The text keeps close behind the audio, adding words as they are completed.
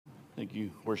Thank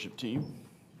you, worship team.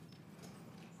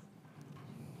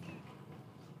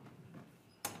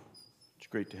 It's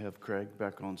great to have Craig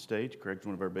back on stage. Craig's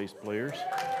one of our bass players.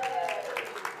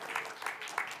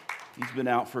 He's been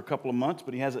out for a couple of months,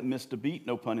 but he hasn't missed a beat,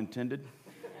 no pun intended.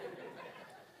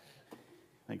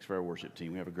 Thanks for our worship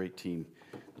team. We have a great team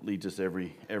that leads us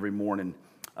every morning.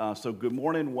 So good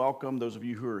morning, welcome. Those of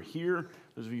you who are here,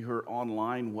 those of you who are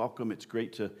online, welcome. It's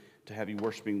great to have you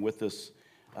worshiping with us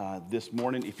this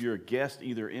morning. If you're a guest,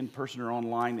 either in person or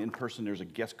online, in person, there's a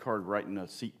guest card right in the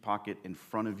seat pocket in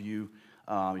front of you.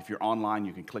 If you're online,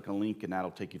 you can click a link and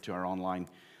that'll take you to our online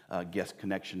guest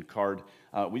connection card.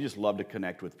 We just love to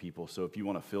connect with people. So if you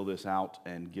want to fill this out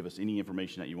and give us any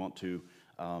information that you want to,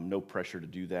 no pressure to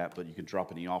do that, but you can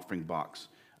drop it in the offering box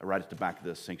right at the back of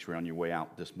the sanctuary on your way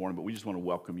out this morning. But we just want to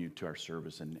welcome you to our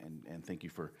service and thank you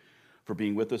for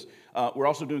being with us. We're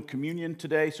also doing communion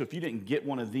today. So if you didn't get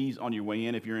one of these on your way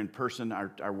in, if you're in person,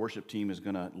 our worship team is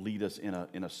going to lead us in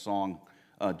a song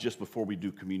just before we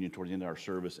do communion towards the end of our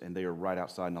service. And they are right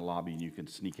outside in the lobby, and you can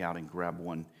sneak out and grab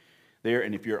one there.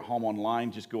 And if you're at home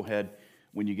online, just go ahead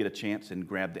when you get a chance and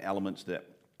grab the elements that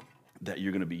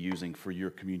you're going to be using for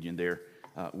your communion there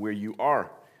where you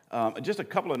are. Just a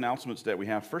couple of announcements that we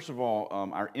have. First of all,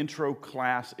 our intro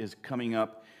class is coming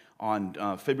up on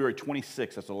February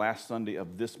 26th. That's the last Sunday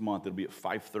of this month. It'll be at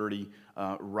 5:30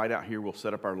 right out here. We'll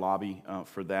set up our lobby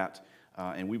for that.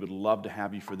 And we would love to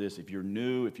have you for this. If you're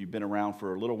new, if you've been around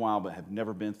for a little while but have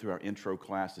never been through our intro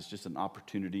class, it's just an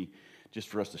opportunity just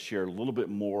for us to share a little bit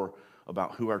more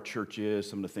about who our church is,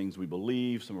 some of the things we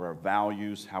believe, some of our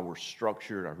values, how we're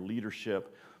structured, our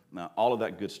leadership, all of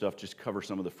that good stuff. Just cover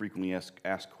some of the frequently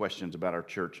asked questions about our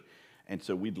church. And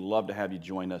so we'd love to have you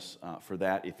join us for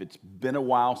that. If it's been a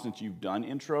while since you've done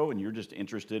intro and you're just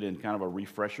interested in kind of a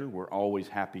refresher, we're always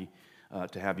happy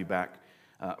to have you back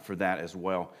for that as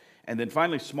well. And then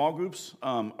finally, small groups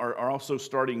are also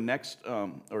starting next,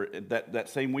 or that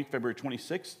same week, February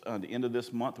 26th, the end of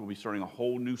this month, we'll be starting a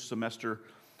whole new semester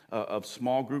of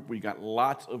small group. We got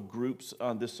lots of groups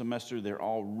this semester. They're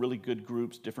all really good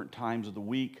groups, different times of the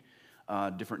week,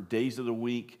 different days of the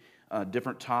week,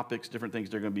 different topics, different things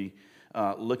they're going to be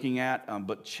looking at.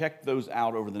 But check those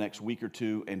out over the next week or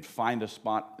two and find a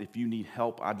spot. If you need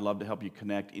help, I'd love to help you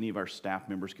connect. Any of our staff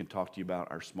members can talk to you about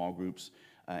our small groups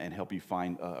and help you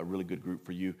find a really good group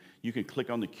for you. You can click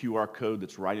on the QR code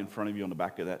that's right in front of you on the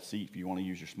back of that seat if you want to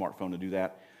use your smartphone to do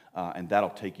that. And that'll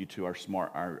take you to our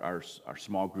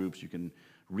small groups. You can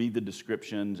read the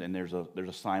descriptions, and there's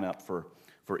a sign up for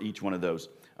each one of those.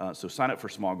 So sign up for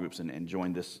small groups and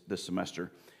join this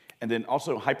semester. And then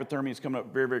also hypothermia is coming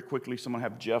up very, very quickly. Someone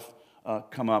have Jeff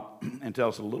come up and tell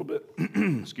us a little bit,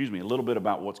 excuse me, a little bit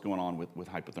about what's going on with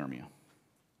hypothermia.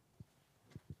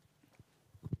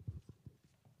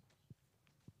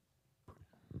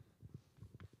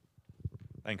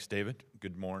 Thanks, David.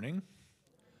 Good morning.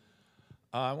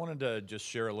 I wanted to just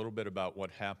share a little bit about what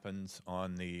happens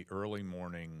on the early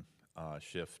morning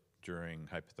shift during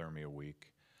hypothermia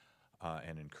week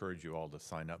and encourage you all to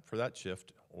sign up for that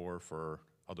shift or for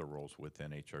other roles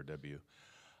within HRW.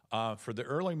 For the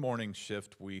early morning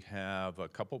shift, we have a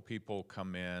couple people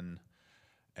come in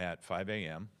at 5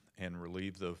 a.m. and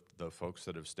relieve the folks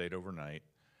that have stayed overnight,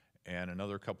 and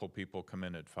another couple people come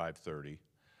in at 5:30.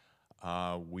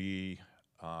 We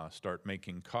start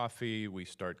making coffee. We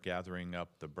start gathering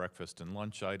up the breakfast and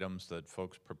lunch items that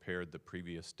folks prepared the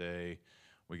previous day.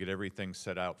 We get everything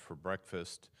set out for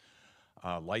breakfast.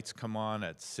 Lights come on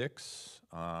at 6,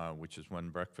 which is when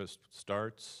breakfast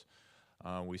starts.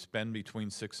 We spend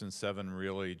between 6 and 7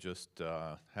 really just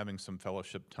having some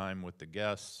fellowship time with the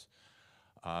guests.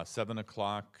 7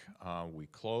 o'clock, we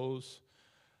close.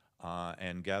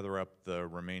 And gather up the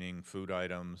remaining food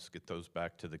items, get those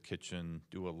back to the kitchen,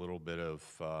 do a little bit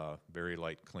of very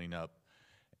light cleanup,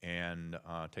 and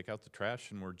take out the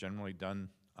trash, and we're generally done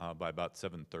by about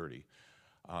 7:30.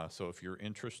 So if you're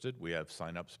interested, we have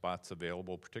sign-up spots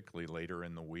available, particularly later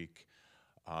in the week.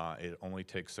 It only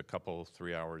takes a couple,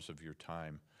 3 hours of your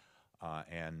time,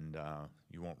 and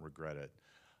you won't regret it.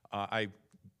 I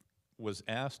was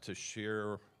asked to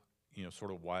share,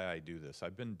 sort of why I do this.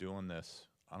 I've been doing this.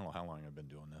 I don't know how long I've been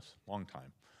doing this, long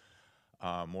time,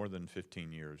 more than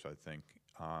 15 years, I think,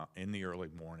 in the early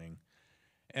morning.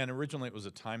 And originally it was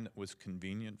a time that was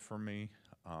convenient for me,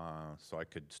 so I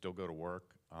could still go to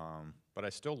work, but I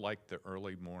still liked the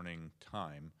early morning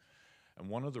time. And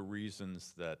one of the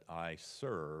reasons that I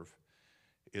serve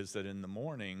is that in the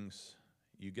mornings,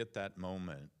 you get that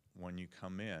moment when you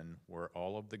come in where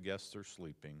all of the guests are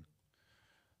sleeping,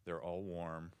 they're all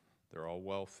warm, they're all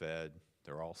well fed,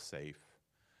 they're all safe.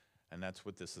 And that's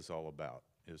what this is all about.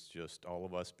 is just all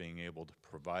of us being able to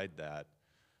provide that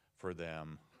for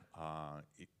them,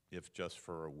 if just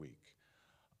for a week.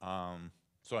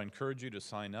 So I encourage you to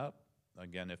sign up.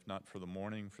 Again, if not for the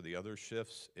morning, for the other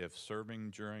shifts. If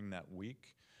serving during that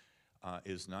week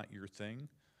is not your thing,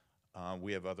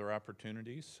 we have other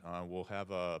opportunities. We'll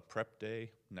have a prep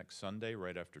day next Sunday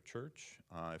right after church.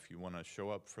 If you want to show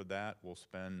up for that, we'll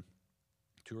spend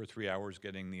 2 or 3 hours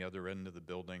getting the other end of the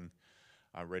building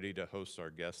ready to host our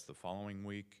guests the following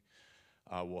week.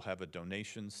 We'll have a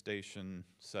donation station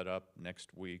set up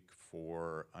next week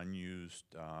for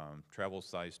unused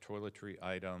travel-sized toiletry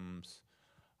items,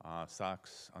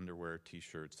 socks, underwear,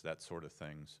 t-shirts, that sort of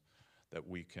things that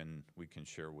we can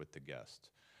share with the guests.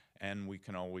 And we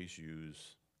can always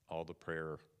use all the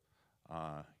prayer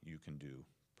you can do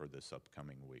for this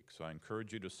upcoming week. So I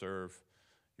encourage you to serve.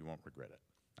 You won't regret it.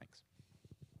 Thanks.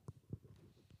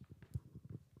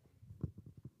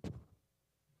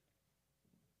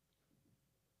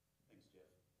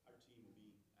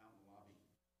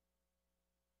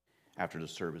 After the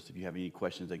service, if you have any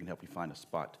questions, they can help you find a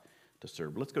spot to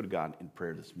serve. Let's go to God in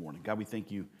prayer this morning. God, we thank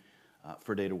you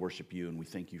for a day to worship you, and we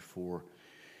thank you for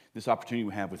this opportunity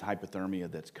we have with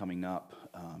hypothermia that's coming up,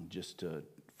 just to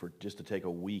take a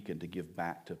week and to give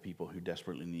back to people who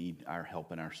desperately need our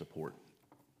help and our support.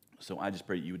 So I just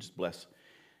pray that you would just bless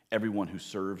everyone who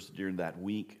serves during that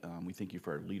week. We thank you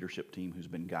for our leadership team who's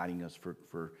been guiding us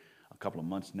for a couple of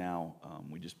months now.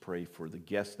 We just pray for the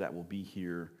guests that will be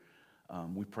here.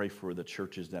 We pray for the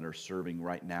churches that are serving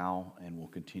right now and will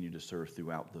continue to serve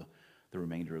throughout the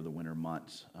remainder of the winter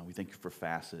months. We thank you for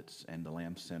Facets and the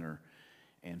Lamb Center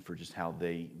and for just how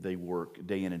they work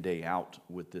day in and day out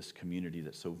with this community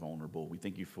that's so vulnerable. We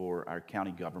thank you for our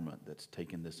county government that's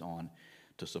taken this on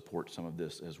to support some of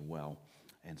this as well.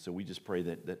 And so we just pray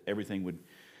that everything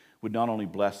would not only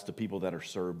bless the people that are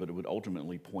served, but it would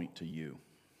ultimately point to you.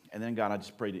 And then, God, I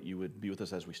just pray that you would be with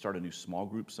us as we start a new small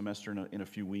group semester in a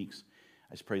few weeks.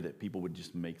 I just pray that people would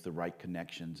just make the right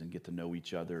connections and get to know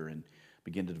each other and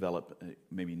begin to develop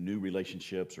maybe new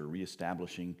relationships or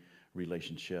reestablishing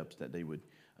relationships, that they would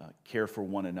care for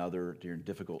one another during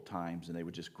difficult times, and they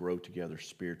would just grow together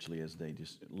spiritually as they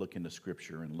just look into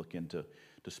Scripture and look into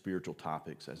spiritual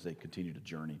topics as they continue to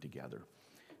journey together.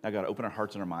 Now, God, open our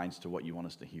hearts and our minds to what you want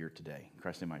us to hear today. In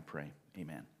Christ's name I pray.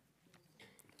 Amen.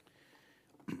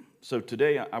 So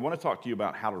today I want to talk to you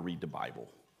about how to read the Bible.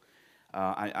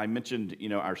 I mentioned,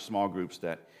 our small groups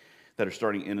that are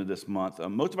starting into this month.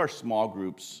 Most of our small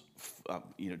groups,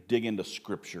 dig into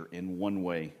Scripture in one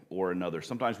way or another.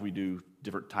 Sometimes we do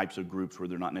different types of groups where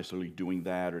they're not necessarily doing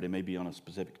that, or they may be on a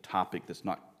specific topic that's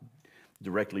not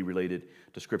directly related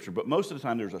to Scripture. But most of the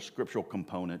time, there's a scriptural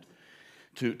component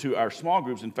to our small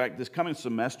groups. In fact, this coming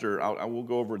semester, I will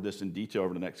go over this in detail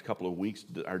over the next couple of weeks,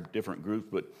 our different groups,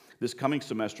 but this coming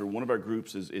semester, one of our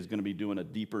groups is going to be doing a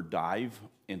deeper dive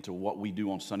into what we do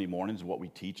on Sunday mornings, what we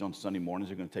teach on Sunday mornings.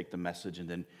 They're going to take the message and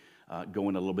then go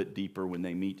in a little bit deeper when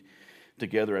they meet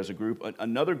together as a group.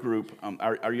 Another group,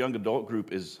 our young adult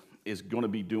group, is going to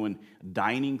be doing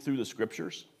dining through the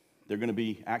Scriptures. They're going to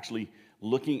be actually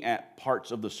looking at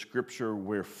parts of the Scripture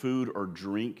where food or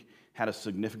drink had a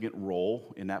significant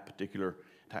role in that particular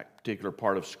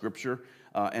part of Scripture.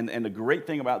 And the great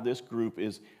thing about this group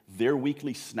is their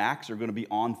weekly snacks are going to be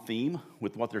on theme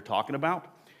with what they're talking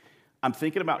about. I'm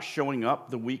thinking about showing up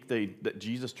the week that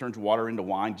Jesus turns water into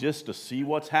wine just to see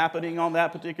what's happening on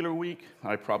that particular week.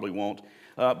 I probably won't.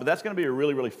 But that's going to be a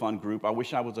really, really fun group. I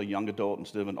wish I was a young adult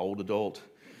instead of an old adult,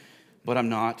 but I'm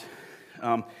not.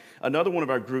 Another one of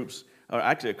our groups, or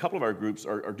actually a couple of our groups,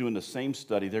 are doing the same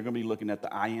study. They're going to be looking at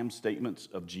the I am statements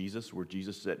of Jesus, where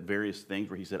Jesus said various things,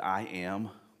 where he said, I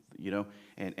am,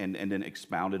 and then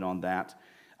expounded on that.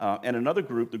 And another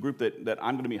group, the group that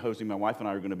I'm going to be hosting, my wife and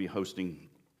I are going to be hosting,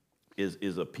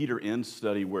 is a Peter Enns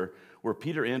study where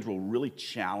Peter Enns will really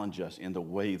challenge us in the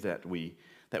way that we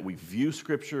view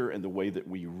Scripture and the way that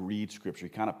we read Scripture. He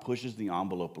kind of pushes the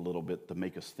envelope a little bit to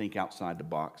make us think outside the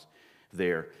box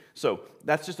there. So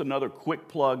that's just another quick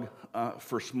plug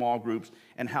for small groups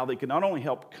and how they can not only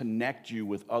help connect you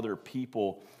with other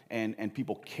people and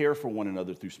people care for one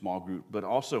another through small group, but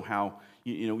also how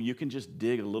you can just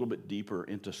dig a little bit deeper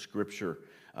into Scripture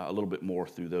a little bit more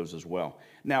through those as well.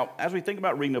 Now, as we think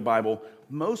about reading the Bible,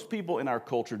 most people in our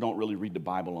culture don't really read the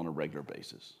Bible on a regular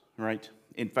basis, right?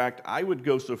 In fact, I would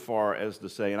go so far as to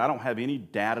say, and I don't have any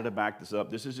data to back this up,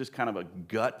 this is just kind of a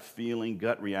gut feeling,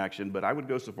 gut reaction, but I would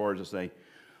go so far as to say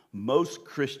most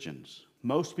Christians,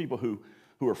 most people who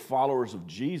are followers of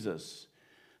Jesus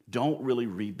don't really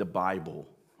read the Bible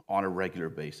on a regular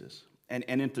basis.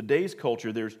 And in today's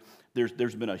culture,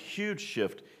 there's been a huge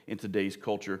shift in today's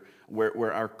culture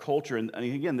where our culture, and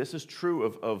again, this is true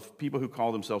of people who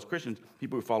call themselves Christians,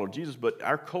 people who follow Jesus, but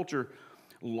our culture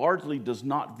largely does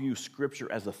not view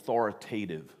Scripture as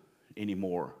authoritative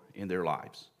anymore in their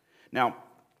lives. Now,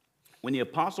 when the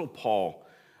Apostle Paul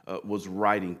was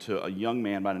writing to a young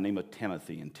man by the name of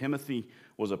Timothy, and Timothy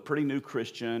was a pretty new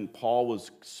Christian, Paul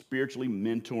was spiritually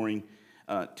mentoring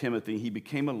Timothy. He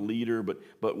became a leader,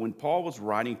 but when Paul was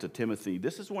writing to Timothy,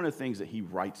 this is one of the things that he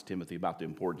writes Timothy about the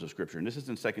importance of Scripture. And this is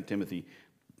in 2 Timothy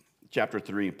chapter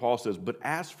 3. And Paul says, "But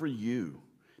as for you,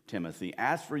 Timothy,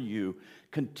 as for you,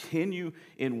 continue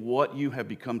in what you have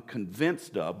become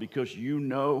convinced of, because you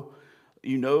know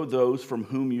those from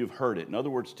whom you've heard it." In other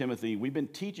words, Timothy, we've been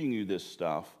teaching you this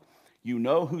stuff. You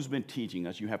know who's been teaching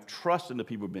us. You have trust in the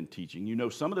people who've been teaching. You know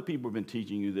some of the people who've been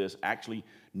teaching you this actually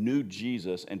knew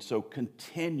Jesus, and so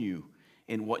continue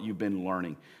in what you've been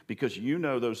learning, because you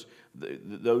know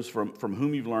those from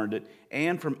whom you've learned it,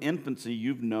 and from infancy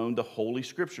you've known the Holy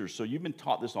Scriptures. So you've been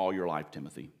taught this all your life,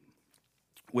 Timothy,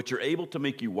 which are able to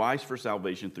make you wise for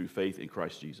salvation through faith in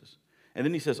Christ Jesus. And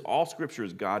then he says, all Scripture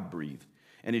is God-breathed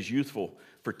and is useful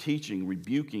for teaching,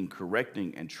 rebuking,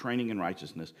 correcting, and training in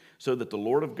righteousness, so that the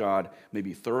Lord of God may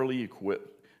be thoroughly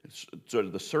equipped, so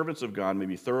that the servants of God may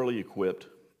be thoroughly equipped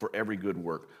for every good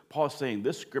work. Paul is saying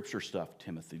this Scripture stuff,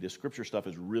 Timothy, this Scripture stuff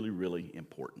is really, really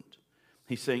important.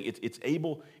 He's saying it's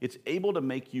able to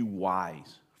make you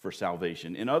wise for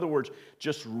salvation. In other words,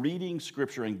 just reading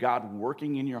Scripture and God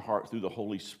working in your heart through the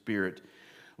Holy Spirit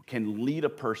can lead a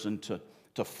person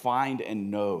to find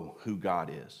and know who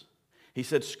God is. He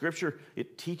said Scripture,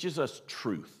 it teaches us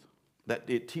truth. That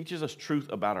it teaches us truth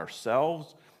about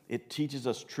ourselves. It teaches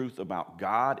us truth about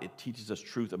God. It teaches us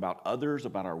truth about others,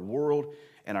 about our world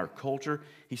and our culture.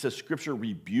 He says Scripture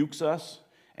rebukes us.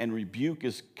 And rebuke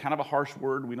is kind of a harsh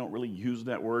word. We don't really use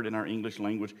that word in our English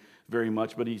language very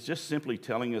much. But he's just simply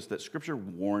telling us that Scripture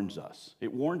warns us.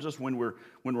 It warns us when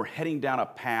we're heading down a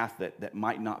path that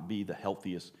might not be the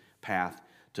healthiest path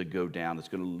to go down. It's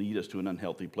going to lead us to an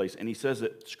unhealthy place. And he says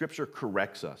that Scripture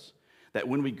corrects us. That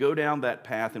when we go down that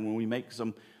path and when we make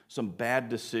some bad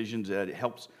decisions, that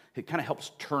it kind of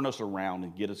helps turn us around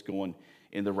and get us going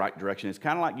in the right direction. It's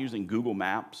kind of like using Google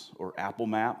Maps or Apple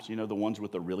Maps, you know, the ones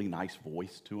with a really nice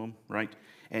voice to them, right?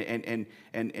 And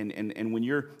when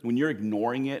you're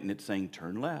ignoring it and it's saying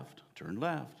turn left, turn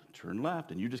left, turn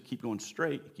left, and you just keep going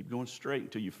straight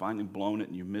until you finally blown it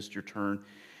and you missed your turn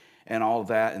and all of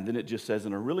that, and then it just says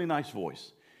in a really nice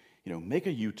voice, you know, make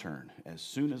a U-turn as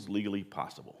soon as legally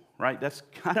possible, right? That's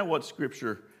kind of what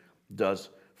Scripture does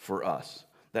for us.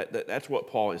 That's what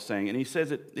Paul is saying. And he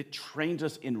says it trains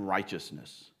us in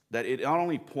righteousness, that it not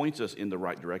only points us in the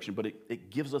right direction, but it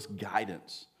gives us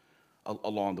guidance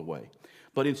along the way.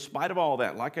 But in spite of all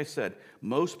that, like I said,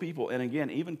 most people, and again,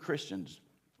 even Christians,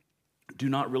 do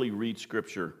not really read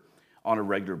Scripture on a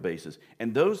regular basis.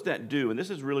 And those that do, and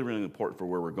this is really, really important for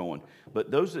where we're going,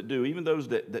 but those that do, even those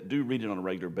that do read it on a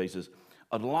regular basis,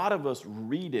 a lot of us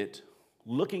read it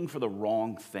looking for the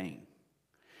wrong thing.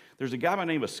 There's a guy by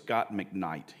the name of Scott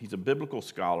McKnight. He's a biblical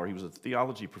scholar. He was a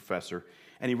theology professor,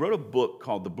 and he wrote a book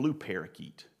called The Blue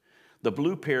Parakeet. The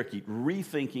Blue Parakeet,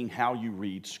 Rethinking How You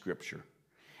Read Scripture.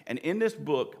 And in this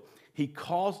book, he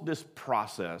calls this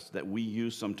process that we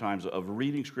use sometimes of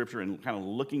reading Scripture and kind of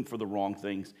looking for the wrong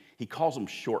things, he calls them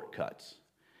shortcuts.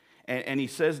 And he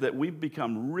says that we've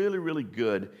become really, really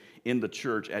good in the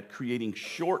church at creating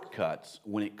shortcuts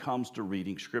when it comes to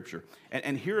reading Scripture.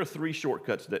 And here are 3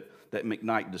 shortcuts that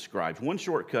McKnight describes. One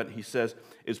shortcut, he says,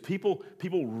 is people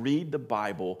read the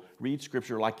Bible, read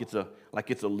Scripture like it's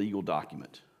a legal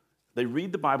document. They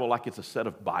read the Bible like it's a set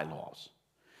of bylaws.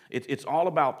 It's all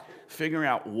about figuring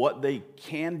out what they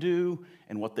can do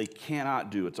and what they cannot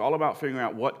do. It's all about figuring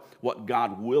out what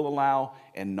God will allow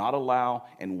and not allow,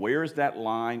 and where is that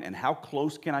line, and how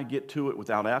close can I get to it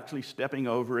without actually stepping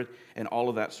over it, and all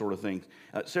of that sort of thing.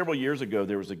 Several years ago,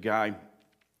 there was a guy,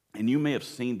 and you may have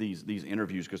seen these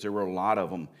interviews because there were a lot of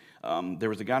them. There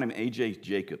was a guy named A.J.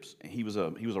 Jacobs. He was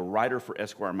a writer for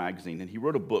Esquire magazine, and he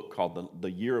wrote a book called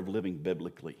The Year of Living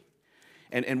Biblically.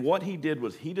 And what he did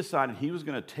was he decided he was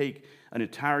going to take an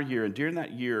entire year, and during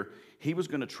that year, he was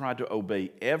going to try to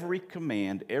obey every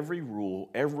command, every rule,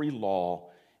 every law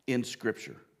in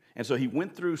Scripture. And so he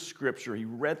went through Scripture, he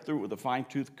read through it with a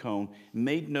fine-tooth comb,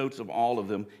 made notes of all of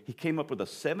them. He came up with a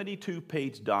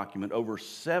 72-page document, over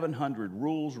 700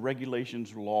 rules,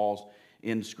 regulations, laws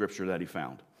in Scripture that he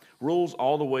found. Rules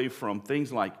all the way from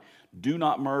things like do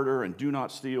not murder and do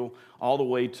not steal, all the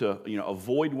way to,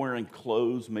 avoid wearing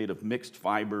clothes made of mixed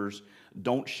fibers,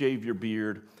 don't shave your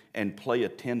beard, and play a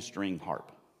 10-string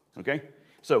harp. Okay?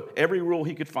 So every rule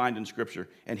he could find in Scripture.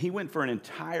 And he went for an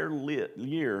entire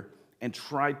year and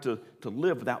tried to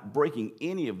live without breaking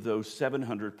any of those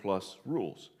 700 plus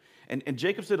rules. And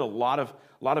Jacobs did a lot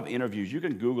of interviews. You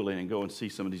can Google it and go and see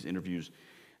some of these interviews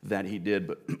that he did.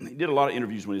 But he did a lot of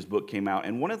interviews when his book came out.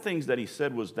 And one of the things that he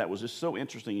said was just so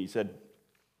interesting. He said,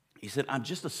 I'm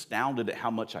just astounded at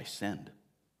how much I sinned.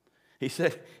 He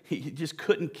said he just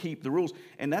couldn't keep the rules.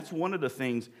 And that's one of the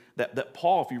things that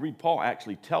Paul, if you read Paul,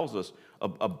 actually tells us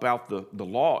about the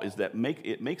law, is that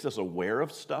it makes us aware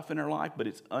of stuff in our life, but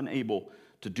it's unable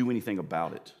to do anything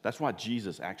about it. That's why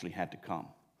Jesus actually had to come.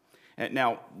 And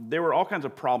now, there were all kinds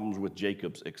of problems with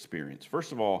Jacob's experience.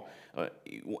 First of all,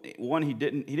 one, he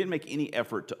didn't make any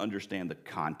effort to understand the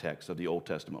context of the Old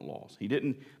Testament laws. He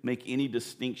didn't make any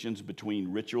distinctions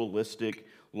between ritualistic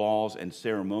laws and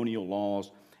ceremonial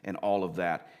laws and all of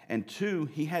that. And two,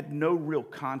 he had no real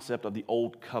concept of the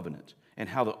Old Covenant and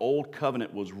how the Old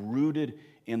Covenant was rooted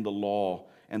in the law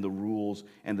and the rules,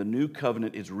 and the New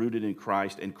Covenant is rooted in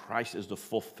Christ, and Christ is the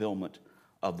fulfillment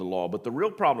of the law. But the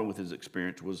real problem with his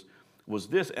experience was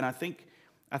this, and I think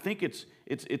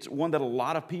it's one that a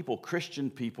lot of people, Christian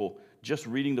people, just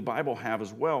reading the Bible have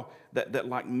as well, that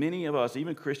like many of us,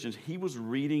 even Christians, he was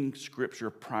reading Scripture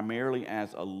primarily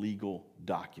as a legal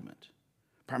document.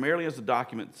 Primarily as a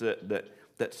document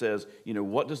that says,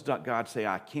 what does God say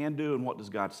I can do and what does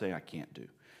God say I can't do?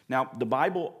 Now, the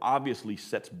Bible obviously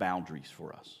sets boundaries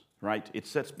for us, right? It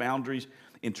sets boundaries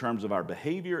in terms of our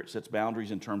behavior. It sets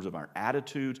boundaries in terms of our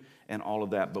attitudes and all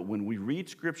of that. But when we read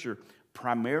Scripture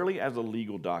primarily as a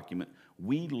legal document,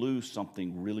 we lose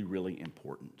something really, really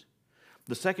important.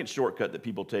 The second shortcut that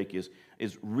people take is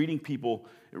reading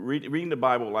the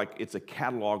Bible like it's a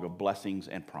catalog of blessings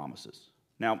and promises.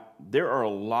 Now, there are a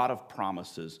lot of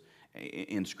promises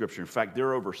in Scripture. In fact, there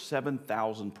are over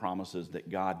 7,000 promises that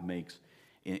God makes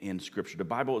in Scripture. The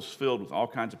Bible is filled with all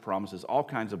kinds of promises, all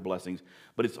kinds of blessings,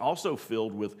 but it's also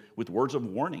filled with words of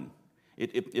warning.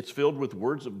 It's filled with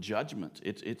words of judgment.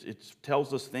 It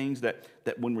tells us things that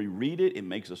when we read it, it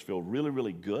makes us feel really,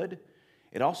 really good.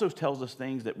 It also tells us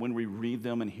things that when we read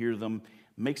them and hear them,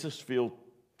 makes us feel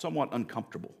somewhat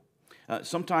uncomfortable.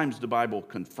 Sometimes the Bible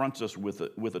confronts us with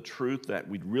a truth that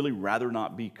we'd really rather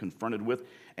not be confronted with.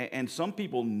 And some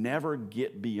people never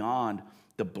get beyond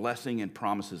the blessing and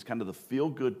promises, kind of the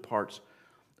feel-good parts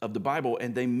of the Bible,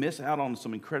 and they miss out on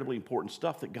some incredibly important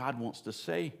stuff that God wants to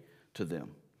say to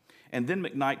them. And then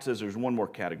McKnight says there's one more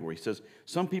category. He says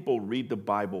some people read the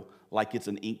Bible like it's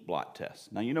an ink blot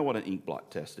test. Now, you know what an ink blot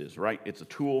test is, right? It's a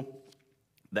tool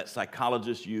that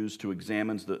psychologists use to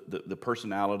examine the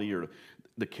personality or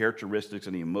the characteristics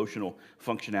and the emotional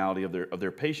functionality of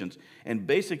their patients. And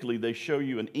basically, they show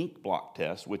you an ink blot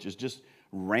test, which is just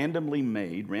randomly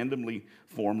made, randomly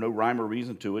formed, no rhyme or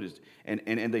reason to it.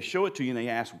 And they show it to you and they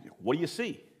ask, what do you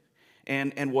see?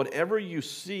 And whatever you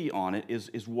see on it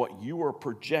is what you are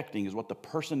projecting, is what the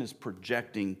person is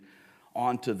projecting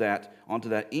onto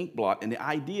that ink blot. And the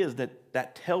idea is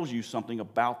that tells you something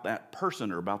about that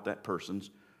person or about that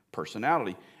person's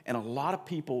personality. And a lot of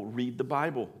people read the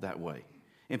Bible that way.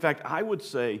 In fact, I would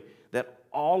say that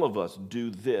all of us do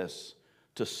this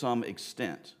to some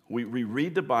extent. We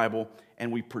read the Bible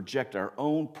and we project our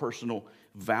own personal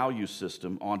value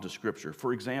system onto Scripture.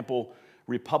 For example,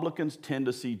 Republicans tend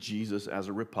to see Jesus as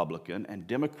a Republican, and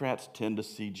Democrats tend to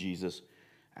see Jesus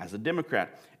as a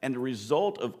Democrat. And the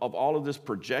result of all of this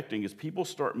projecting is people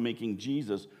start making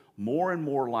Jesus more and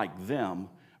more like them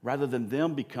rather than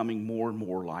them becoming more and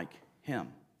more like him.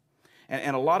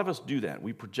 And a lot of us do that.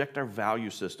 We project our value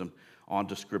system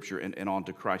onto Scripture and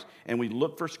onto Christ. And we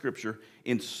look for Scripture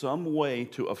in some way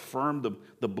to affirm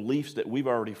the beliefs that we've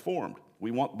already formed.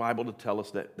 We want the Bible to tell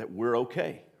us that we're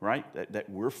okay, right? That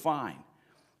we're fine.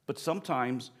 But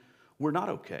sometimes we're not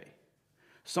okay.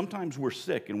 Sometimes we're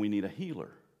sick and we need a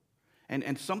healer.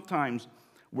 And sometimes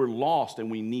we're lost and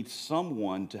we need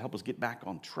someone to help us get back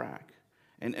on track.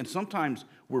 And sometimes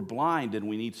we're blind and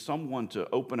we need someone to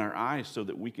open our eyes so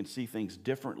that we can see things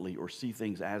differently or see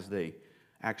things as they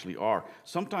actually are.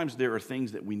 Sometimes there are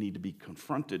things that we need to be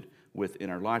confronted with in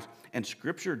our lives. And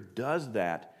Scripture does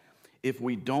that if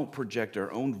we don't project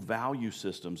our own value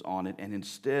systems on it and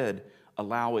instead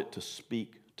allow it to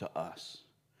speak to us.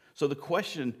 So the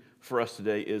question for us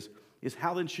today is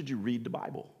how then should you read the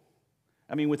Bible?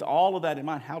 I mean, with all of that in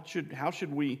mind, how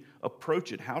should we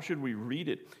approach it? How should we read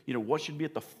it? What should be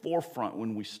at the forefront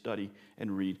when we study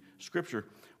and read Scripture?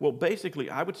 Well, basically,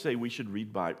 I would say we should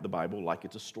read the Bible like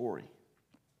it's a story,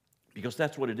 because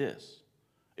that's what it is.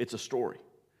 It's a story.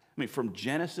 I mean, from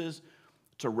Genesis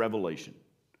to Revelation,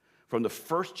 from the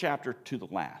first chapter to the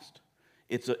last,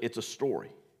 it's a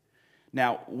story.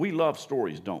 Now, we love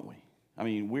stories, don't we? I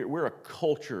mean, we're a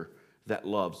culture that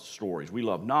loves stories. We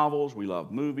love novels, we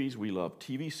love movies, we love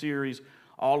TV series,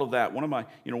 all of that. One of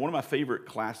my favorite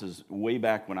classes way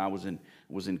back when I was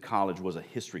in college was a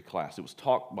history class. It was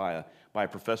taught by a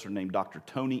professor named Dr.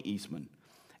 Tony Eastman.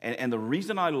 And the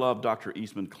reason I love Dr.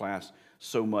 Eastman's class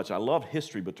so much, I love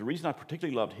history, but the reason I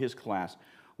particularly loved his class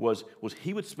was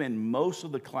he would spend most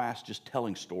of the class just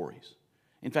telling stories.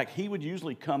 In fact, he would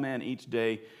usually come in each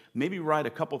day, maybe write a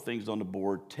couple things on the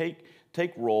board,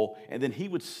 take roll, and then he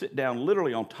would sit down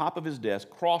literally on top of his desk,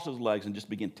 cross his legs, and just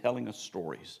begin telling us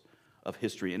stories of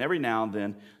history. And every now and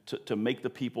then, to make the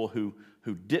people who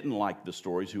didn't like the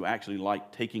stories, who actually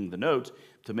liked taking the notes,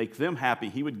 to make them happy,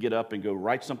 he would get up and go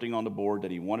write something on the board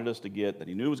that he wanted us to get, that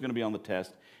he knew was going to be on the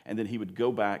test, and then he would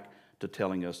go back to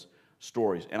telling us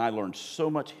stories. And I learned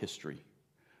so much history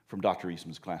from Dr.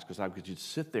 Eastman's class because I could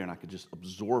just sit there and I could just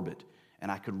absorb it,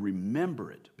 and I could remember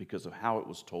it because of how it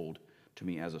was told to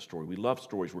me as a story. We love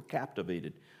stories. We're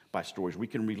captivated by stories. We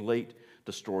can relate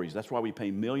to stories. That's why we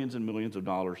pay millions and millions of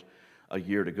dollars a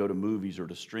year to go to movies or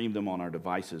to stream them on our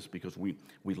devices, because we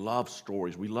love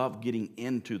stories. We love getting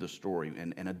into the story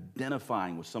and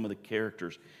identifying with some of the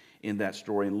characters in that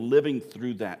story and living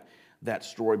through that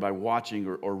story by watching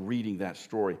or reading that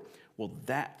story. Well,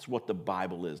 that's what the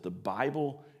Bible is. The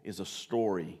Bible is a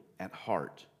story at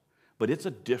heart, but it's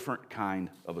a different kind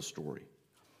of a story.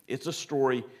 It's a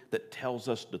story that tells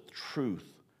us the truth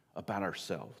about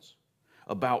ourselves,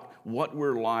 about what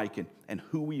we're like and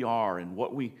who we are and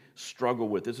what we struggle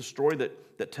with. It's a story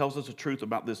that tells us the truth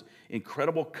about this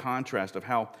incredible contrast of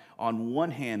how, on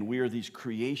one hand, we are these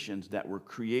creations that were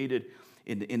created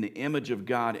in the image of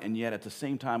God, and yet at the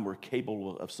same time, we're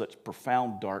capable of such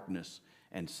profound darkness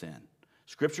and sin.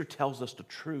 Scripture tells us the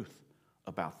truth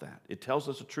about that. It tells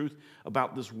us the truth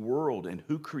about this world and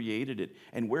who created it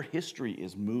and where history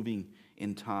is moving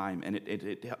in time. And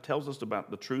it tells us about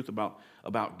the truth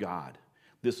about God.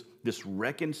 This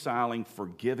reconciling,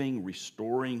 forgiving,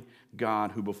 restoring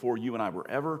God who, before you and I were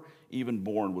ever even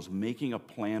born, was making a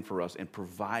plan for us and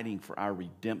providing for our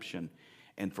redemption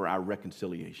and for our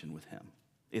reconciliation with Him.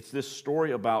 It's this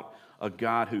story about a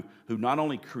God who not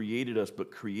only created us,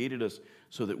 but created us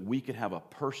so that we could have a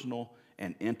personal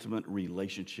and intimate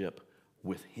relationship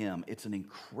with Him. It's an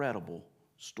incredible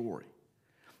story.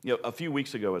 You know, a few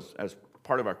weeks ago, as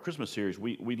part of our Christmas series,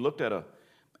 we looked at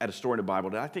a story in the Bible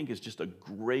that I think is just a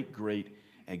great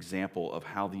example of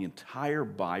how the entire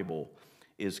Bible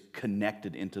is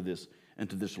connected into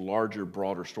this larger,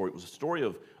 broader story. It was a story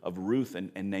of Ruth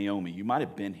and Naomi. You might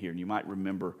have been here and you might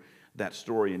remember that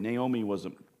story. And Naomi was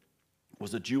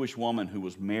a Jewish woman who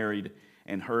was married,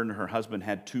 and her husband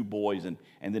had 2 boys, and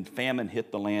then famine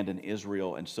hit the land in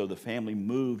Israel, and so the family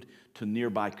moved to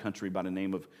nearby country by the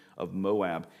name of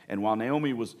Moab. And while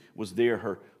Naomi was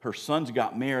there, her sons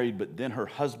got married, but then her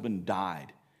husband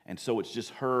died. And so it's just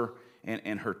her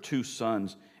and her 2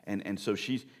 sons, and so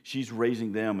she's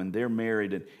raising them, and they're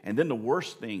married. And then the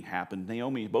worst thing happened.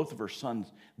 Naomi, both of her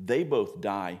sons, they both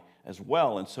die as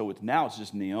well. And so now it's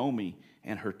just Naomi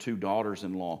and her 2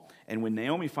 daughters-in-law. And when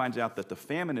Naomi finds out that the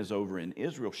famine is over in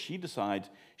Israel, she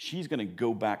decides she's going to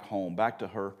go back home, back to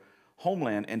her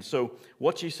homeland. And so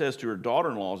what she says to her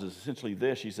daughter-in-laws is essentially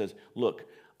this. She says, look,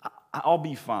 I'll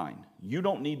be fine. You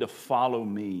don't need to follow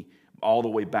me all the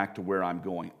way back to where I'm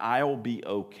going. I'll be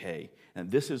okay.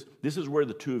 And this is where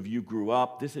the 2 of you grew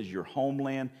up. This is your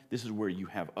homeland. This is where you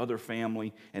have other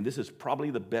family. And this is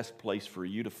probably the best place for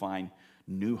you to find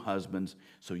new husbands.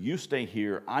 So you stay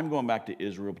here. I'm going back to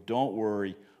Israel. Don't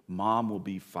worry. Mom will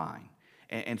be fine.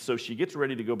 And so she gets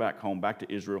ready to go back home, back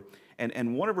to Israel.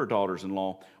 And one of her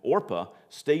daughters-in-law, Orpah,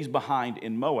 stays behind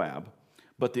in Moab.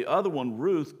 But the other one,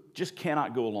 Ruth, just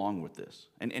cannot go along with this.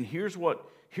 And here's what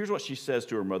she says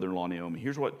to her mother-in-law, Naomi.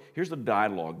 Here's the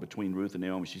dialogue between Ruth and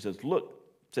Naomi. She says, look,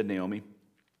 said Naomi,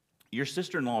 your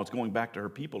sister-in-law is going back to her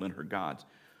people and her gods.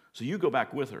 So you go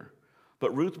back with her.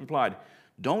 But Ruth replied,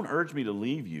 don't urge me to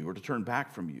leave you or to turn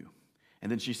back from you.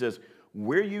 And then she says,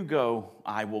 where you go,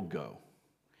 I will go.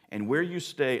 And where you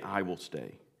stay, I will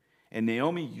stay. And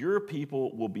Naomi, your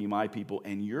people will be my people,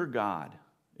 and your God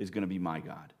is going to be my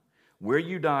God. Where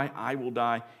you die, I will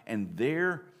die, and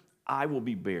there I will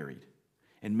be buried.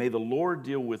 And may the Lord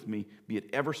deal with me, be it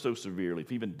ever so severely,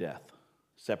 if even death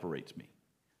separates me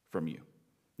from you.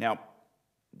 Now,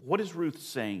 what is Ruth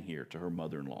saying here to her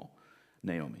mother-in-law,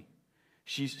 Naomi?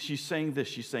 She's saying this.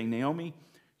 She's saying, Naomi,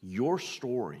 your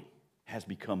story has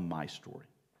become my story.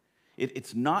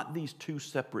 It's not these 2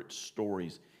 separate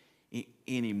stories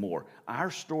anymore.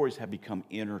 Our stories have become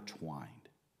intertwined.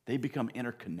 They become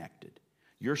interconnected.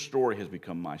 Your story has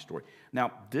become my story.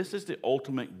 Now, this is the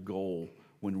ultimate goal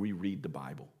when we read the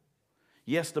Bible.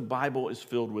 Yes, the Bible is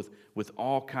filled with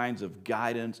all kinds of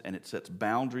guidance, and it sets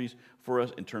boundaries for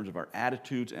us in terms of our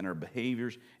attitudes and our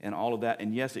behaviors and all of that.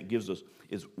 And yes, it gives us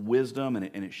is wisdom, and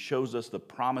it shows us the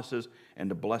promises and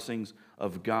the blessings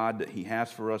of God that he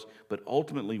has for us. But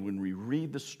ultimately, when we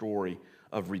read the story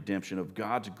of redemption, of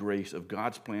God's grace, of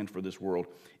God's plan for this world,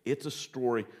 it's a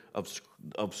story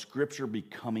of Scripture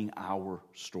becoming our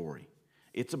story.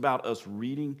 It's about us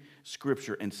reading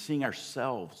Scripture and seeing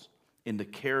ourselves in the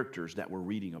characters that we're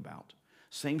reading about.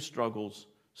 Same struggles,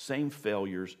 same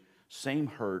failures, same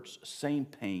hurts, same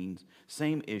pains,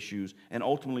 same issues, and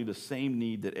ultimately the same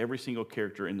need that every single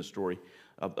character in the story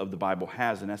of the Bible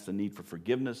has, and that's the need for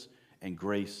forgiveness and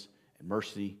grace and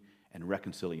mercy and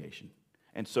reconciliation.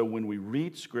 And so when we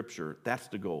read Scripture, that's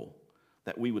the goal,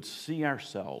 that we would see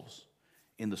ourselves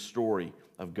in the story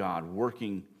of God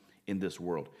working in this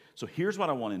world. So here's what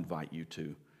I want to invite you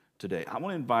to today. I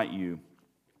want to invite you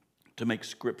to make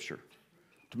Scripture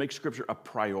a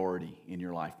priority in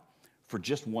your life for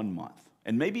just 1 month.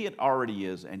 And maybe it already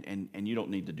is, and you don't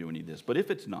need to do any of this. But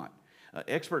if it's not,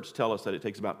 experts tell us that it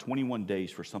takes about 21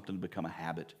 days for something to become a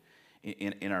habit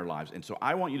in our lives. And so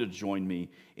I want you to join me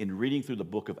in reading through the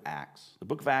book of Acts. The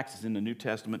book of Acts is in the New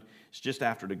Testament. It's just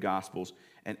after the Gospels.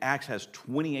 And Acts has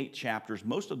 28 chapters.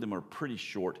 Most of them are pretty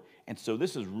short. And so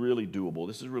this is really doable.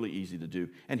 This is really easy to do.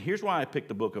 And here's why I picked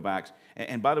the book of Acts.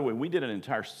 And by the way, we did an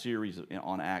entire series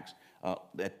on Acts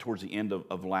towards the end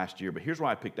of last year. But here's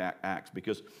why I picked Acts,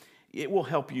 because it will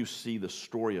help you see the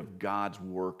story of God's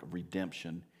work of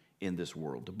redemption in this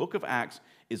world. The book of Acts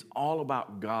is all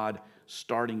about God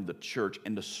starting the church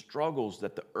and the struggles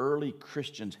that the early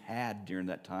Christians had during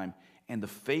that time and the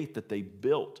faith that they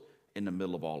built in the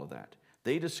middle of all of that.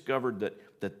 They discovered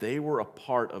that they were a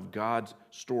part of God's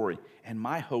story, and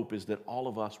my hope is that all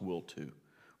of us will too.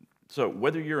 So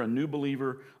whether you're a new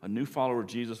believer, a new follower of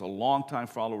Jesus, a longtime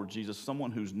follower of Jesus,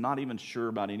 someone who's not even sure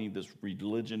about any of this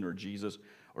religion or Jesus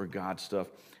or God stuff,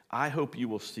 I hope you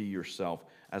will see yourself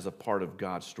as a part of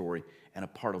God's story and a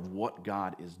part of what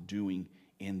God is doing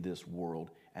in this world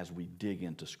as we dig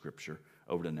into Scripture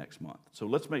over the next month. So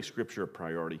let's make Scripture a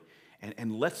priority,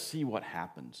 and let's see what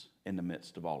happens in the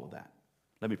midst of all of that.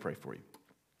 Let me pray for you.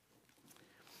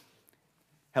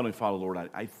 Heavenly Father, Lord,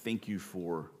 I thank you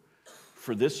for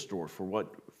this story,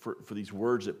 for these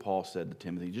words that Paul said to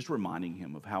Timothy, just reminding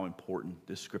him of how important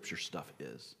this Scripture stuff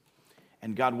is.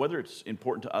 And God, whether it's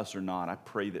important to us or not, I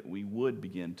pray that we would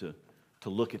begin to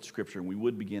look at Scripture and we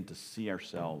would begin to see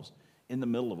ourselves in the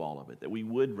middle of all of it, that we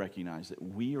would recognize that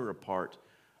we are a part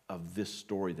of this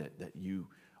story that you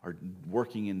are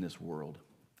working in this world,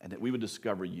 and that we would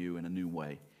discover you in a new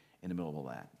way in the middle of all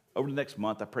that. Over the next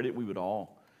month, I pray that we would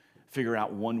all figure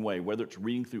out one way, whether it's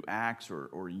reading through Acts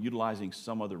or utilizing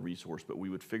some other resource, but we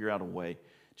would figure out a way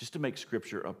just to make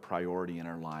Scripture a priority in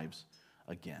our lives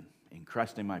again. In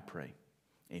Christ's name I pray.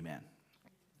 Amen.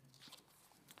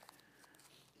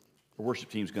 Our worship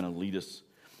team is going to lead us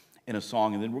in a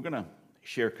song, and then we're going to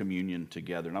share communion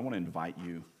together. And I want to invite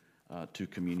you to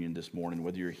communion this morning,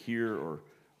 whether you're here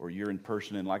or you're in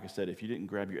person. And like I said, if you didn't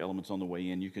grab your elements on the way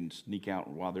in, you can sneak out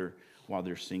while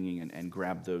they're singing and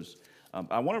grab those.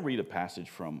 I want to read a passage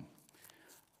from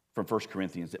 1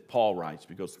 Corinthians that Paul writes,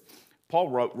 because Paul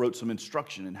wrote some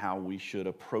instruction in how we should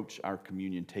approach our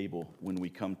communion table when we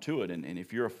come to it. And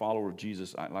if you're a follower of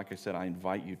Jesus, like I said, I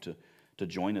invite you to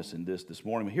join us in this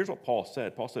morning. But here's what Paul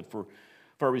said. Paul said, For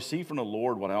I received from the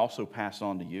Lord what I also passed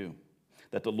on to you,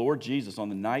 that the Lord Jesus, on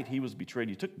the night he was betrayed,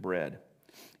 he took bread,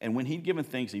 and when he'd given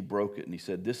thanks, he broke it, and he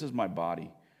said, This is my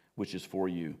body, which is for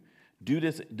you. Do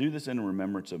this in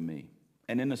remembrance of me.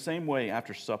 And in the same way,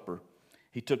 after supper,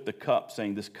 he took the cup,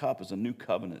 saying, This cup is a new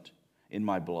covenant in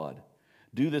my blood.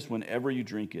 Do this whenever you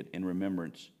drink it in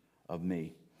remembrance of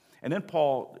me. And then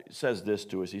Paul says this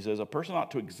to us. He says, a person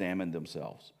ought to examine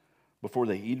themselves before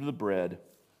they eat of the bread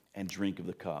and drink of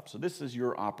the cup. So this is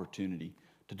your opportunity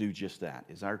to do just that.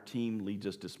 As our team leads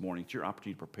us this morning, it's your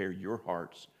opportunity to prepare your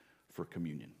hearts for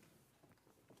communion.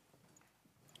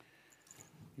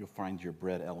 You'll find your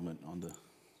bread element on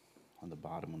the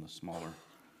bottom, on the smaller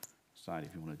side,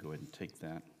 if you want to go ahead and take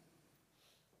that.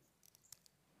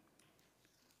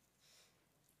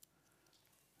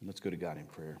 And let's go to God in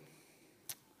prayer.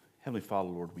 Heavenly Father,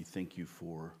 Lord, we thank you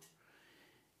for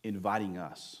inviting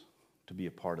us to be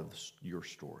a part of your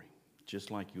story,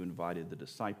 just like you invited the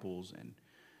disciples and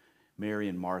Mary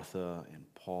and Martha and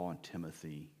Paul and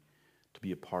Timothy to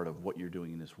be a part of what you're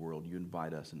doing in this world. You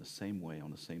invite us in the same way,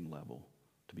 on the same level,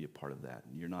 to be a part of that.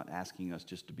 And you're not asking us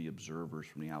just to be observers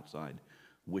from the outside,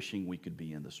 wishing we could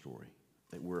be in the story,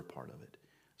 that we're a part of it.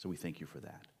 So we thank you for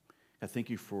that. I thank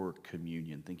you for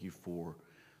communion. Thank you for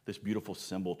this beautiful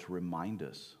symbol to remind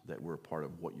us that we're a part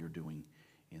of what you're doing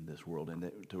in this world,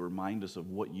 and to remind us of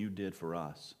what you did for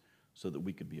us so that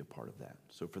we could be a part of that.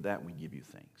 So for that, we give you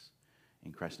thanks.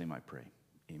 In Christ's name I pray.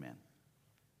 Amen.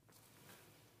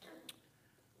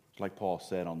 Like Paul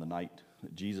said on the night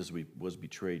that Jesus was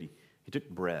betrayed, he took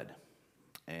bread,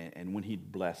 and when he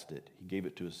blessed it, he gave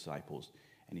it to his disciples,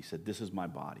 and he said, "This is my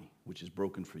body, which is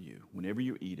broken for you. Whenever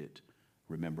you eat it,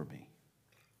 remember me."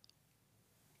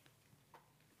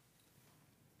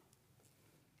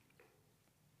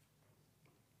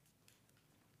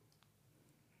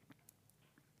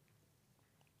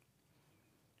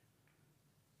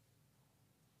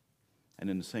 And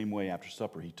in the same way, after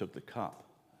supper, he took the cup,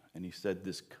 and he said,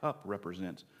 "This cup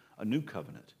represents a new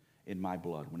covenant in my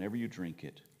blood. Whenever you drink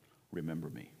it, remember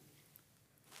me."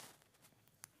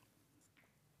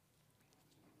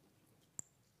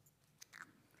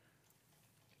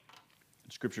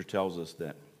 Scripture tells us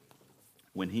that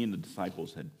when he and the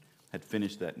disciples had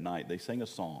finished that night, they sang a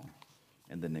song,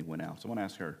 and then they went out. So I want to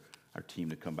ask our team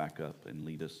to come back up and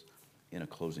lead us in a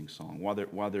closing song.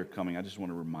 While they're coming, I just want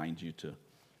to remind you to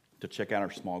check out our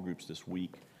small groups this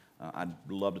week. I'd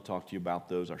love to talk to you about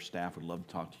those. Our staff would love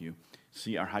to talk to you.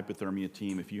 See our hypothermia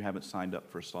team. If you haven't signed up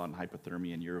for a slot in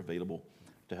hypothermia and you're available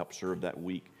to help serve that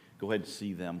week, go ahead and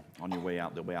see them on your way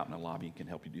out. They'll be out in the lobby and can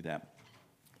help you do that.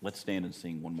 Let's stand and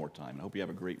sing one more time. I hope you have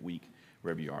a great week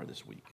wherever you are this week.